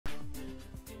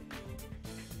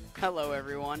Hello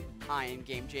everyone, I am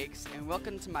Game Jakes, and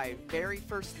welcome to my very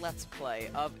first Let's Play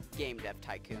of Game Dev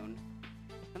Tycoon.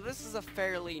 Now this is a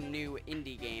fairly new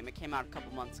indie game. It came out a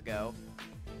couple months ago,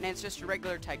 and it's just a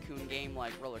regular Tycoon game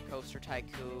like Roller Coaster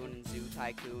Tycoon, Zoo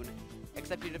Tycoon,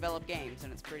 except you develop games,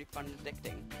 and it's pretty fun and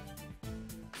addicting.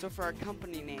 So for our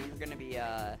company name, we're going to be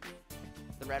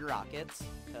the Red Rockets,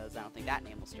 because I don't think that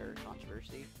name will stir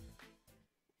controversy.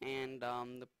 And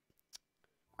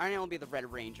our name will be the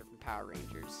Red Ranger from Power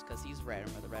Rangers, because he's red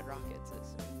and where the Red Rockets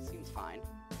is. So seems fine.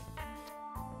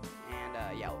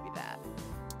 And, yeah, it'll be that.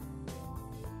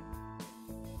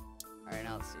 Alright,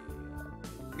 now let's see.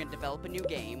 We're going to develop a new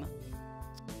game.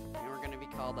 And we're going to be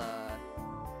called, the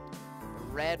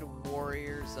Red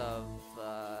Warriors of,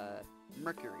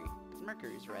 Mercury.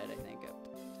 Mercury's red, I think.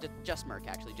 Just Merc,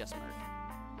 actually, just Merc.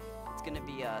 It's going to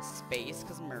be, space,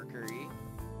 because Mercury.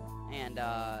 And,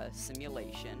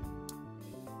 simulation.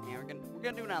 And we're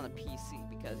gonna do it on the PC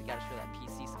because you gotta show that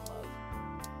PC some love.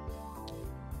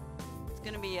 It's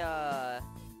gonna be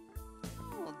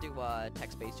we'll do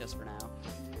text-based just for now,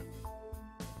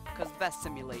 because the best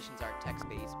simulations are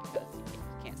text-based because you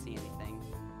can't see anything.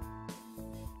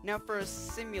 Now for a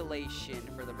simulation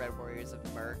for the Red Warriors of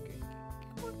Merc,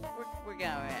 we're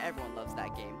gonna everyone loves that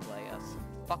gameplay.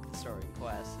 Fuck the story and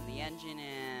quest and the engine,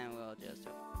 and we'll just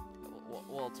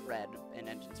well it's red and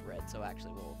engine's red, so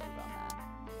actually we'll move on that.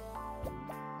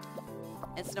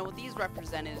 And so what these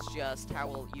represent is just how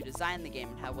well you design the game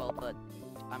and how well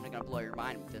I'm not gonna blow your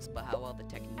mind with this, but how well the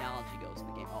technology goes in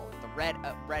the game. Oh, the red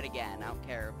again. I don't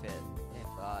care if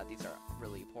these are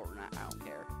really important. I don't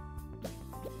care.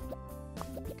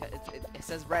 Because it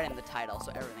says red in the title,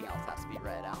 so everything else has to be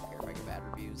red. I don't care if I get bad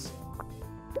reviews.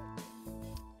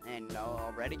 And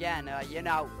no, red again. You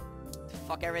know,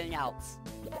 fuck everything else.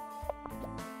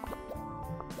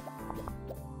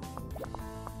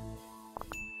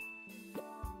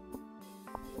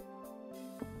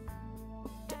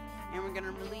 And we're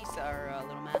gonna release our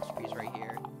little masterpiece right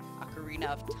here. Ocarina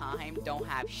of Time. Don't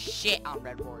have shit on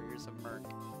Red Warriors of Merc.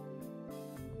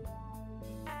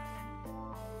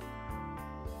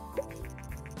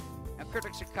 Now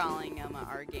critics are calling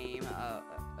our game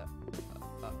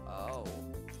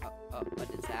what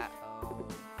is that? Oh,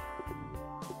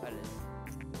 what is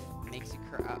makes you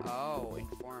cry? Oh,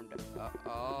 informed.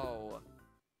 Oh,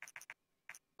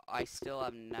 I still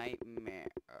have nightmare.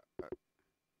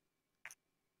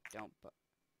 Don't.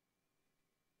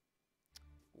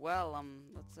 Well,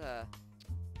 let's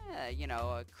you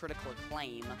know, critical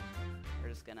acclaim. We're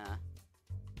just gonna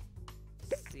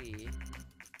see.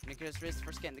 Nicholas Riz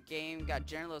first getting the game got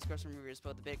general low scores from reviewers,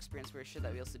 but the big experience we're sure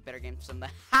that we'll see better games from the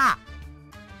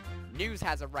News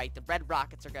has it right. The Red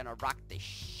Rockets are gonna rock the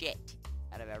shit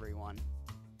out of everyone.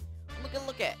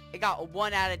 Look at it got a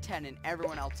 1 out of 10 and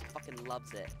everyone else fucking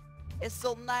loves it. It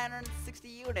sold 960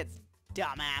 units,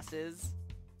 dumbasses.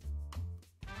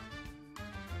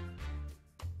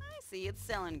 See, it's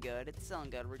selling good. It's selling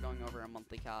good. We're going over our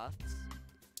monthly costs.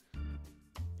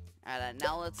 And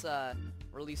now let's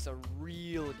release a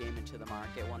real game into the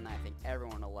market, one that I think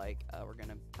everyone will like. We're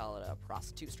gonna call it a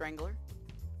Prostitute Strangler,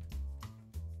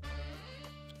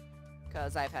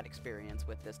 because I've had experience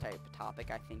with this type of topic.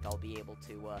 I think I'll be able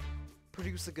to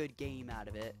produce a good game out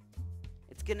of it.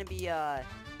 It's gonna be a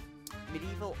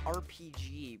medieval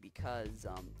RPG because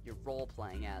you're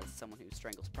role-playing as someone who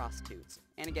strangles prostitutes.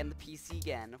 And again, the PC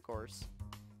again, of course.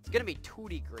 It's gonna be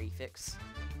 2D graphics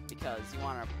because you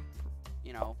want to,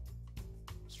 you know,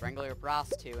 strangle your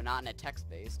prostitute and not in a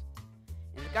text-based.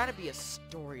 And there's gotta be a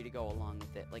story to go along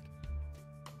with it. Like,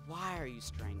 why are you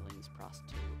strangling this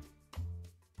prostitute?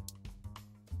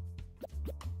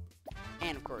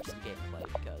 And of course, some gameplay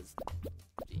because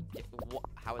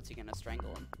how is he gonna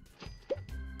strangle him?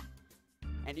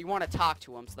 And you want to talk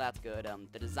to him, so that's good.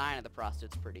 The design of the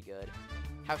prostitute's pretty good.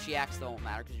 How she acts, though, won't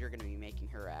matter, because you're going to be making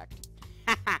her act.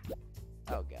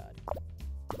 Oh, God.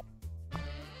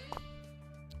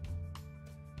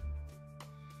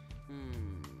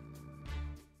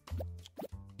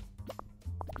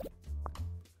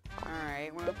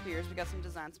 Alright, we're up here, so we got some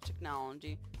design, some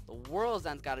technology. The world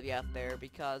design's got to be out there,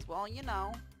 because, well, you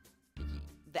know,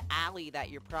 the alley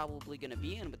that you're probably going to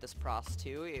be in with this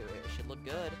prostitute, it should look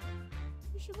good.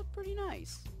 It should look pretty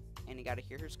nice. And you gotta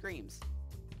hear her screams.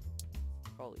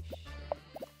 Holy shit.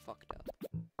 Fucked up.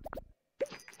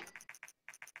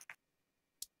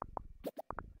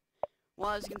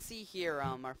 Well, as you can see here,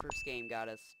 our first game got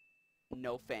us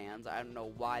no fans. I don't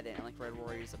know why they didn't like Red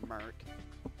Warriors of Merc.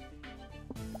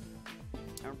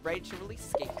 I'm ready to release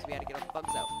this game because we had to get all the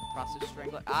bugs out. Prostitute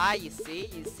Strangler. Ah, you see?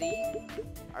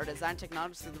 Our design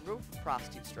technology is through the roof of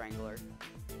Prostitute Strangler.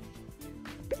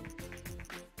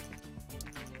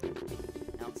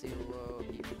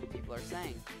 are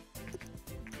saying.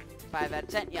 5 out of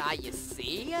 10. Yeah, you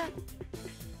see?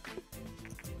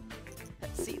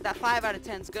 See, that 5 out of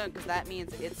 10 is good because that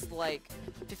means it's like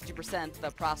 50%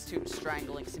 the prostitute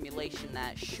strangling simulation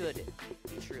that should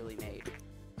be truly made.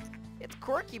 It's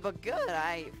quirky but good.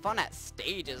 Fun at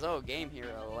stages. Oh, Game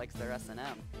Hero likes their S&M.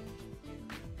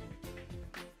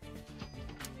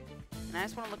 And I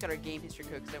just want to look at our game history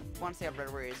code because I want to see how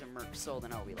Red Warriors and Merc sold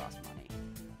and oh, we lost money.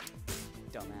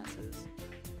 Dumbasses.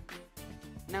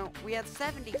 No, we had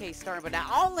 70k started, but now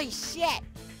holy shit!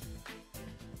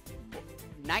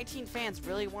 19 fans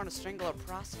really want to strangle a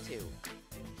prostitute.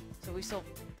 So we sold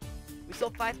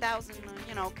 5,000,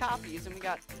 you know, copies, and we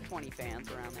got 20 fans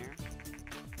around there.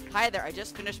 Hi there, I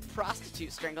just finished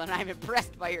prostitute strangling, and I'm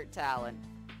impressed by your talent.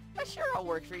 Yeah, sure, I'll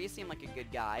work for you. You seem like a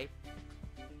good guy.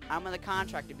 I'm in the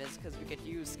contracting business because we could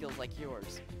use skills like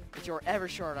yours. If you're ever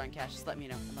short on cash, just let me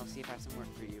know, and I'll see if I have some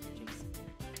work for you, Jason.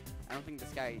 I don't think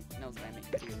this guy knows that I make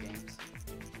video games.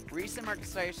 Recent market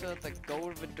studies show that the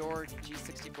Goldvador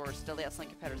G64 is still the excellent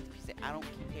competitor to the PC. I don't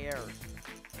care.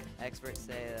 Experts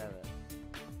say that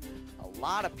a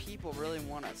lot of people really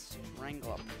want to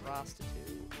strangle a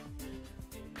prostitute.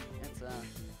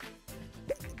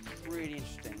 It's pretty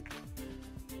interesting.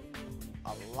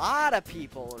 A lot of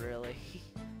people, really.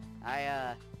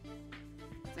 It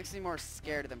makes me more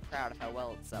scared than proud of how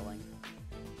well it's selling.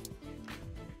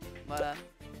 But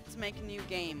let's make a new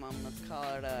game. Let's call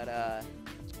it let's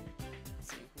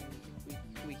see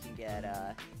who we can get.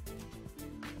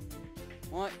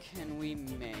 What can we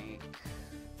make?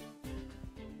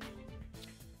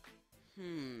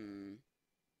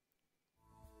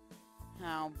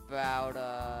 How about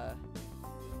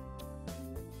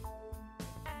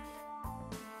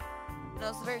No,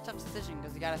 it's a very tough decision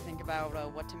because you gotta think about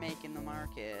what to make in the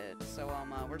market. So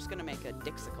we're just gonna make a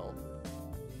Dixicle.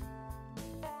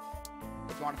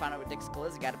 If you want to find out what Dixicle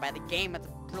is, you gotta buy the game. That's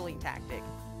a brilliant tactic.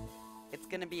 It's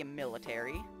gonna be a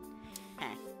military.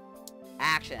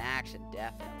 Action,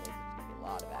 definitely. There's gonna be a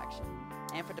lot of action.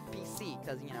 And for the PC,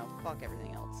 because, you know, fuck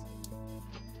everything else.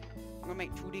 I'm gonna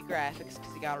make 2D graphics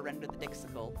because you gotta render the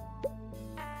Dixicle.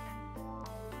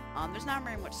 There's not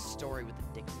very much story with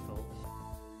the Dixicle.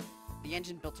 The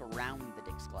engine built around the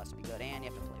Dixicle has to be good, and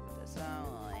you have to play with this.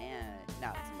 Oh, and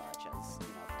not as much as, you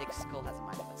know, the Dixicle has a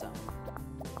mind of its own.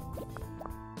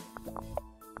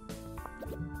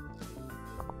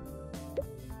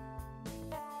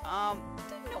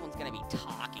 No one's gonna be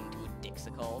talking to a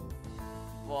Dixicle,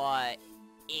 but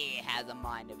it has a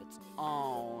mind of its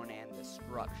own and the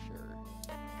structure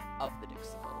of the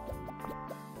Dixicle.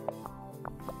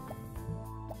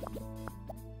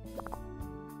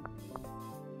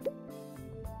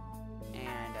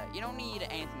 And you don't need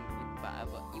anything, but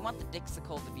you want the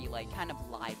Dixicle to be like kind of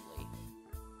lively.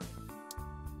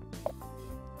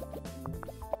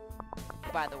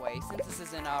 By the way, since this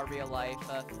isn't real life,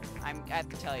 I have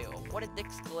to tell you, what a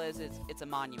Dixicle is it's a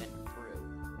monument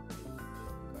through.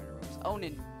 Oh,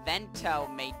 an Invento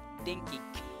made Dinky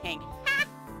King.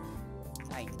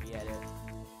 I get it.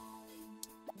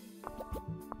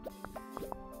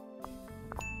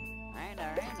 Alright,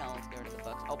 now let's go to the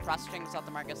books. Oh, prostituting South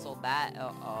America sold that?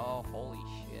 Oh, holy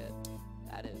shit.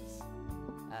 That is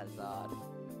odd.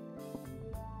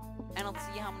 And let's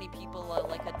see how many people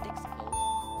like a Dixicle.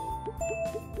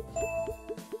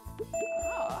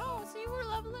 Oh, see, we're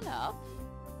leveling up.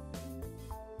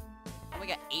 And we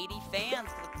got 80 fans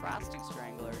for the Prostitute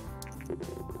Strangler.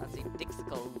 Let's see,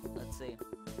 Dixicle, let's see.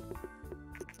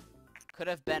 Could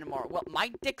have been more. Well,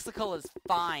 my Dixicle is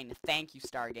fine, thank you,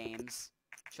 Star Games.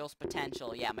 Shows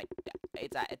potential, yeah,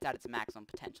 it's at its maximum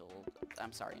potential.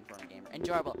 I'm sorry, Informer Gamer.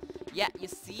 Enjoyable. Yeah, you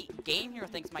see, Game Hero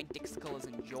thinks my Dixicle is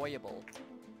enjoyable.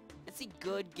 It's a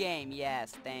good game,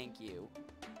 yes, thank you.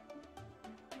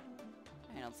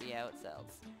 I don't see how it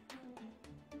sells.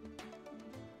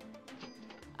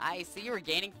 I see you're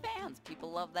gaining fans.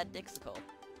 People love that Dixicle.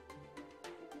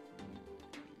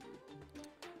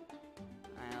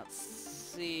 Alright, let's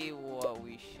see what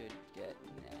we should get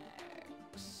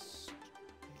next.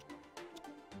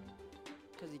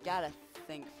 Because you gotta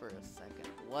think for a second.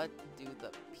 What do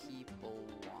the people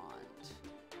want?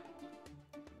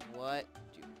 What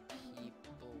do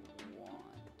people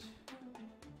want?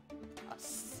 A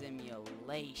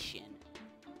simulation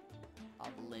of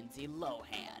Lindsay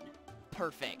Lohan.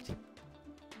 Perfect.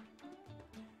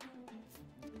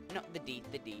 No, the D.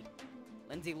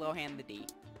 Lindsay Lohan, the D.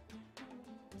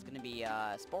 It's gonna be,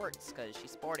 sports, because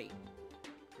she's sporty.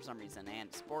 For some reason.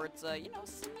 And sports, you know,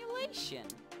 simulation.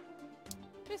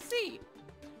 PC.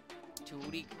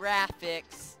 2D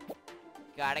graphics.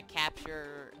 Gotta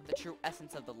capture the true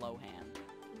essence of the Lohan.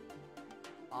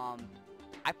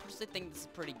 I personally think this is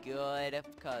pretty good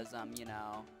because, you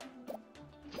know,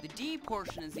 the D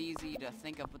portion is easy to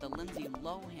think of, but the Lindsay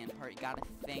Lohan part, you gotta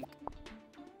think,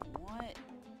 what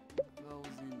goes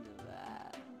into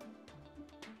that?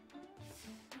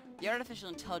 The artificial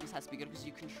intelligence has to be good because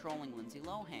you're controlling Lindsay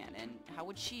Lohan, and how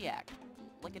would she act?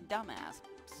 Like a dumbass.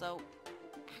 So,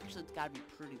 actually, it's gotta be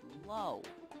pretty low.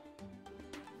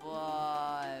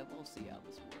 But we'll see how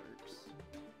this works.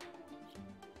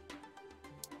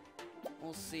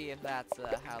 We'll see if that's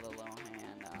how the Lohan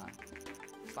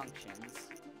functions.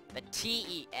 The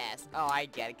TES. Oh, I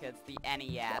get it, because it's the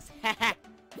NES.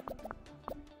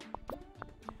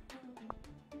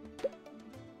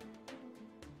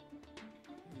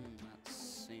 Let's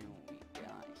see what we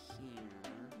got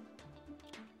here.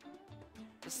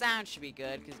 The sound should be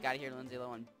good, because you gotta hear Lindsay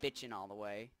Lohan bitching all the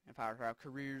way. And how her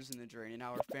career's in the drain, and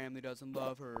how her family doesn't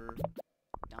love her.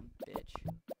 Dumb bitch.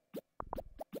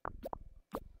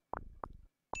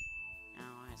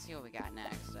 See what we got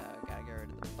next. Gotta get rid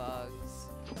of the bugs.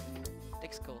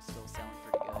 Dick's Cool's still selling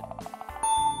pretty good.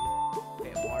 We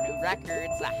have more new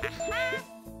records.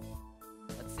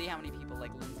 Let's see how many people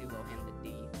like Lindsay Lohan the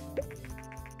D.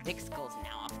 Dick's Cool's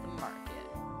now off the market.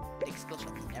 Dick's Cool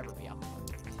shall never be off the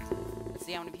market. Let's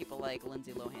see how many people like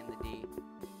Lindsay Lohan the D.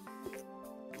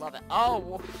 Love it.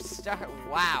 Oh,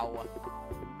 wow.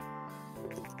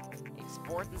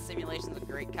 Sports and simulation is a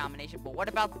great combination, but what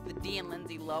about the D and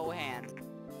Lindsay Lohan?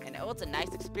 And oh, it's a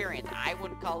nice experience. I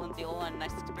wouldn't call Lindsay Lohan a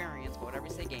nice experience, but whatever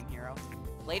you say, Game Hero.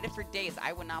 Played it for days.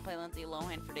 I would not play Lindsay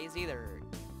Lohan for days either,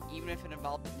 even if it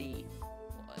involved the D.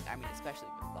 Well, I mean, especially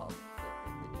if it involved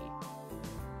the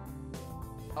D.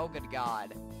 Oh, good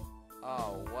God.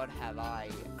 Oh, what have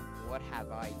I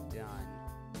done?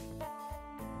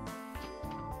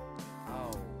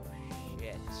 Oh,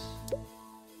 shit.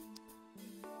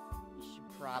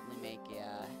 Should probably make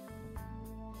a...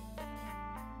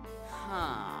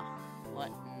 Huh.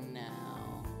 What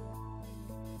now?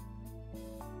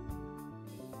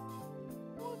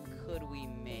 What could we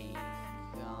make?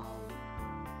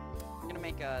 I'm gonna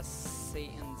make a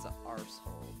Satan's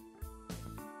arsehole.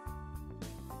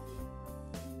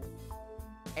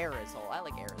 Aerosol. I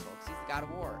like Aerosol because he's the god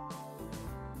of war.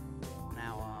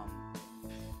 Now,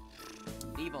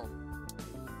 evil.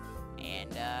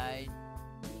 And,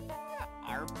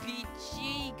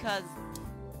 RPG, because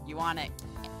you want to...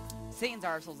 Satan's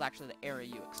Arsehole is actually the area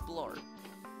you explore.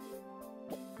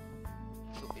 So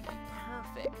it'd be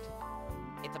perfect.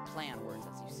 It's a play on words,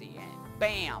 as you see, and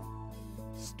BAM!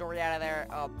 Story out of there.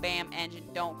 BAM! Engine,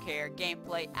 don't care.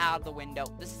 Gameplay out of the window.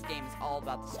 This game is all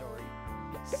about the story.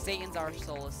 Satan's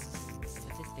Arsehole is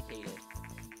sophisticated.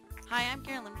 Hi, I'm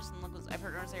Karen Limberson. I've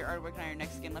heard say you're already working on your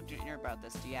next game. Love to hear about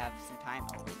this. Do you have some time?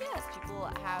 Oh, yes. People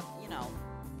have, you know,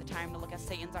 the time to look at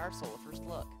Satan's Arsehole at first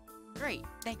look. Great.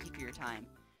 Thank you for your time.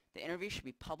 The interview should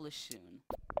be published soon.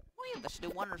 Oh yeah, that should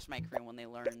do wonders for my career when they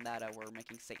learn that we're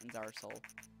making Satan's Arsehole.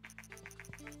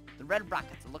 The Red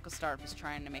Rockets, a local startup, is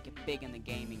trying to make it big in the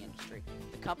gaming industry.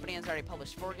 The company has already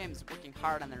published 4 games, working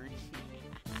hard on their next.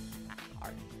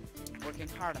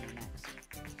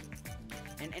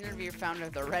 An interviewer founder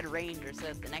of the Red Ranger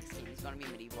says the next game is going to be a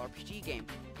medieval RPG game,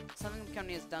 something the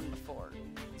company has done before.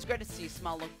 It's great to see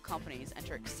small local companies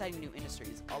enter exciting new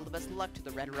industries. All the best luck to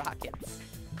the Red Rockets.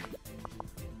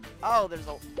 Oh,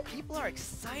 people are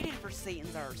excited for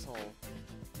Satan's Arsehole.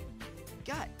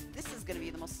 God, this is gonna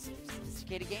be the most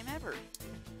sophisticated game ever.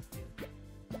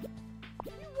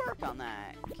 You work on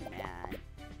that, man.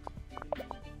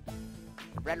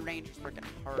 Red Ranger's working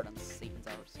hard on Satan's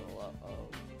Arsehole. Uh-oh.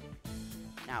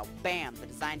 Now, bam, the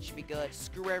design should be good.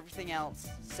 Screw everything else.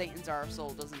 Satan's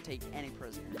Arsehole doesn't take any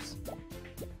prisoners.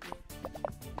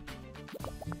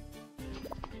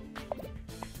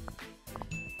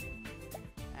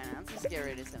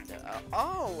 Scary to some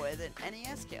oh, the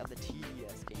NES came out. The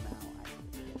TES came out.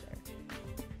 I see what there.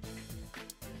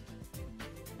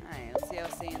 Alright, let's see how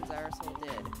Satan's Arsehole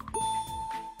did.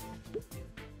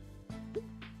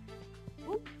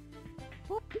 Boop.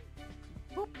 Boop.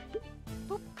 Boop.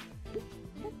 Boop.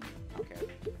 Boop. Okay.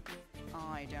 Oh,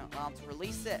 I don't. Well, let's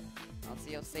release it. Let's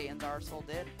see how Satan's Arsehole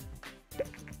did.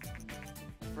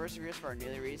 First reviews for our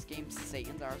newly released game,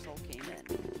 Satan's Arsehole, came in.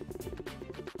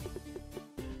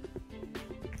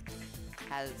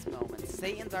 Has its moments.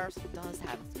 Satan's Arsehole does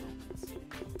have its moments.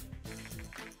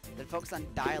 Then focus on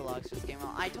dialogues for this game.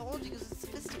 Well, I told you, it's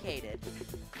sophisticated.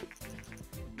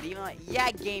 And even like,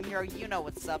 yeah, Game Hero, you know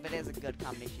what's up. It is a good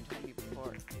combination. You told me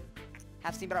before.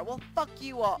 Have seen better. Well, fuck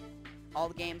you all. All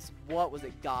the games. What was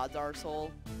it? God's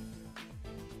Arsehole.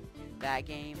 That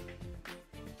game.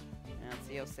 And let's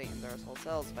see how Satan's Arsehole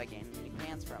sells if I gain any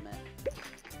fans from it.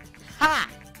 Ha!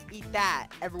 Eat that.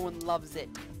 Everyone loves it.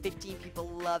 15 people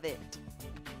love it.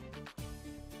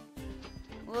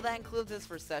 Well, that concludes this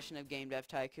first session of Game Dev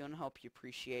Tycoon. Hope you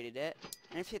appreciated it.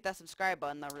 And if you hit that subscribe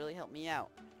button, that'll really help me out.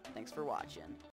 Thanks for watching.